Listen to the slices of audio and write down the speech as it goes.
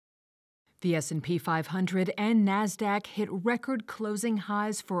The S&P 500 and Nasdaq hit record closing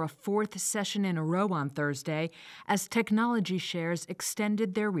highs for a fourth session in a row on Thursday as technology shares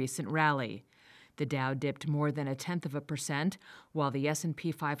extended their recent rally. The Dow dipped more than 0.1%, while the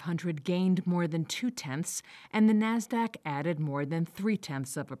S&P 500 gained more than 0.2, and the Nasdaq added more than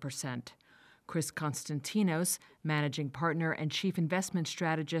 0.3%. Chris Constantinos, managing partner and chief investment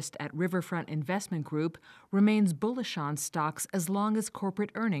strategist at Riverfront Investment Group, remains bullish on stocks as long as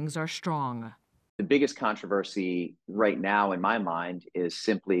corporate earnings are strong. The biggest controversy right now, in my mind, is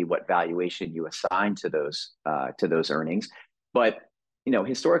simply what valuation you assign to those earnings. But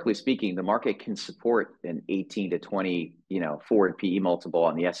historically speaking, the market can support an 18 to 20 forward PE multiple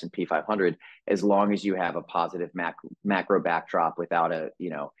on the S&P 500 as long as you have a positive macro backdrop without a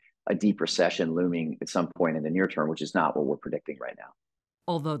deep recession looming at some point in the near term, which is not what we're predicting right now.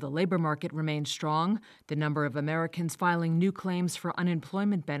 Although the labor market remains strong, the number of Americans filing new claims for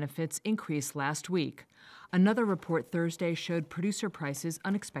unemployment benefits increased last week. Another report Thursday showed producer prices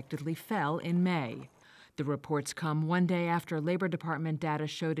unexpectedly fell in May. The reports come one day after Labor Department data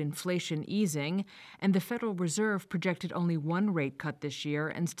showed inflation easing, and the Federal Reserve projected only one rate cut this year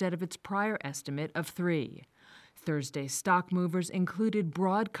instead of its prior estimate of 3. Thursday's stock movers included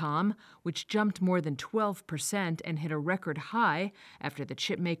Broadcom, which jumped more than 12% and hit a record high after the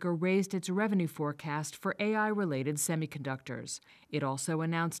chipmaker raised its revenue forecast for AI-related semiconductors. It also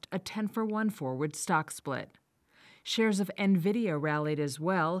announced a 10-for-1 forward stock split. Shares of NVIDIA rallied as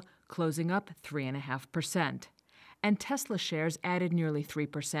well, closing up 3.5%. And Tesla shares added nearly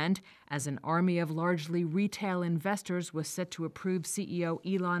 3% as an army of largely retail investors was set to approve CEO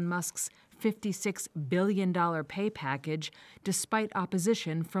Elon Musk's $56 billion pay package despite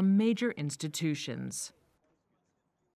opposition from major institutions.